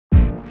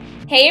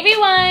Hey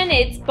everyone,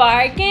 it's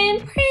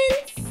Bargain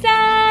Princess!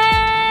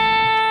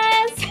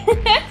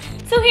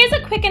 So here's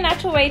a quick and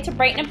natural way to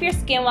brighten up your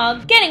skin while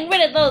getting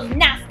rid of those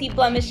nasty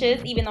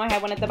blemishes, even though I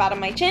have one at the bottom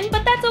of my chin,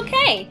 but that's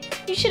okay.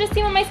 You should have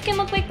seen what my skin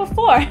looked like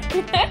before.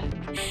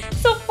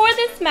 So for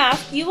this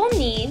mask, you will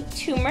need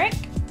turmeric,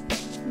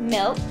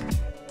 milk,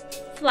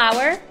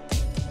 flour,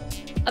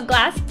 a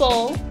glass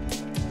bowl,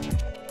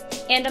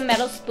 and a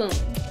metal spoon.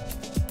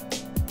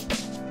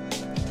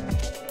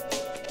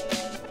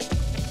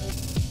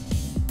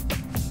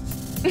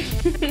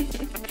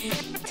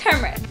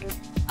 Turmeric.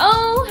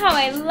 Oh, how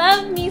I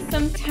love me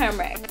some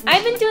turmeric.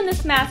 I've been doing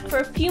this mask for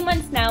a few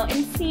months now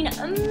and seen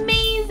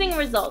amazing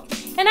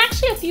results. And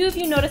actually a few of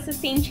you noticed the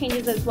same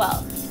changes as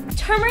well.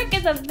 Turmeric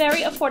is a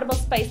very affordable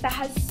spice that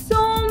has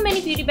so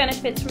many beauty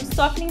benefits, from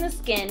softening the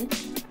skin,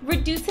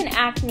 reducing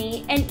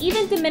acne, and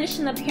even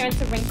diminishing the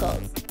appearance of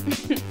wrinkles.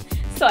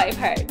 So I've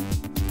heard.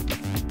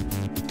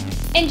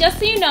 And just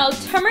so you know,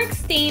 turmeric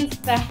stains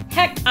the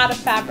heck out of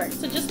fabric.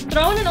 So just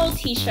throw in an old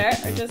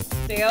t-shirt or just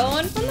steal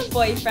one from the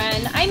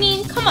boyfriend. I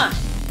mean, come on.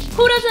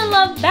 Who doesn't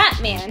love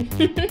Batman?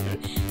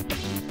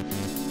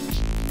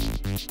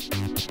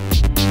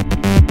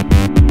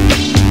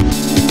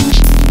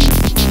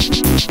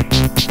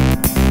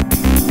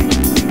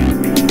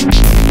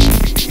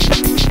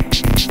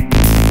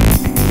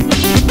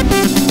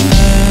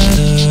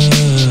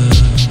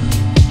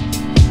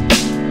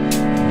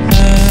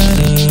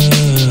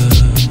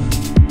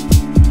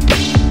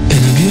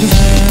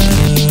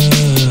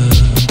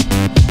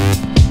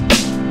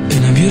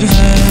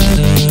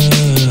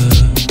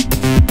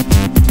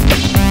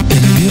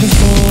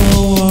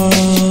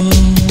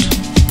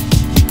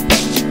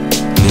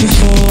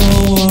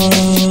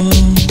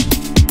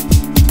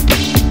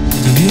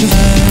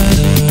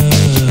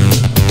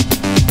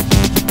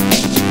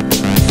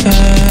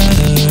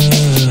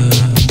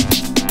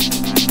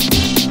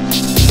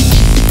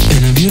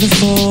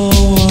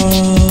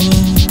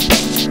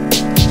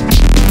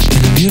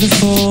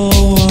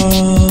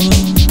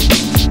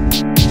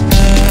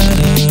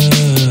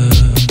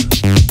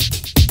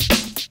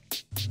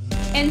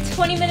 And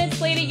 20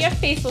 minutes later, your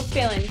face will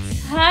feel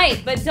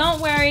tight, but don't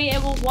worry,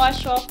 it will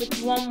wash off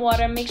with warm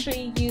water. Make sure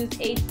you use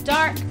a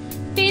dark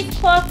face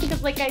cloth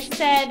because, like I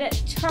said,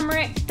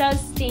 turmeric does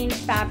stain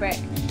fabric.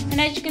 And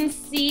as you can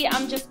see,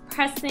 I'm just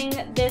pressing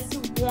this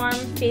warm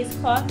face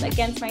cloth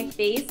against my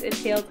face. It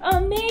feels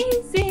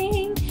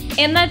amazing.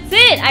 And that's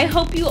it. I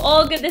hope you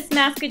all give this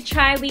mask a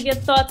try. Leave your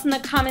thoughts in the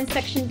comment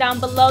section down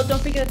below.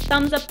 Don't forget to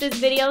thumbs up this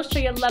video, show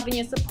your love and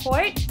your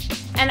support.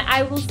 And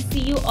I will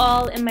see you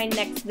all in my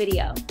next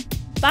video.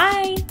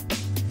 Bye!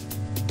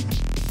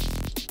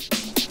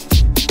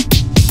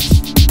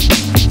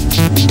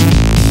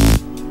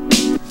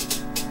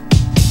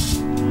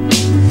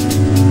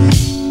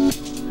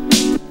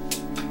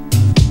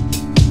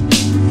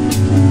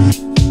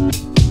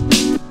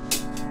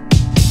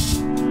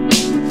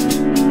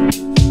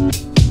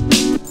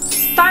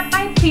 Start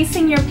by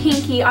placing your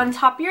pinky on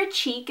top of your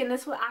cheek, and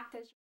this will act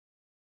as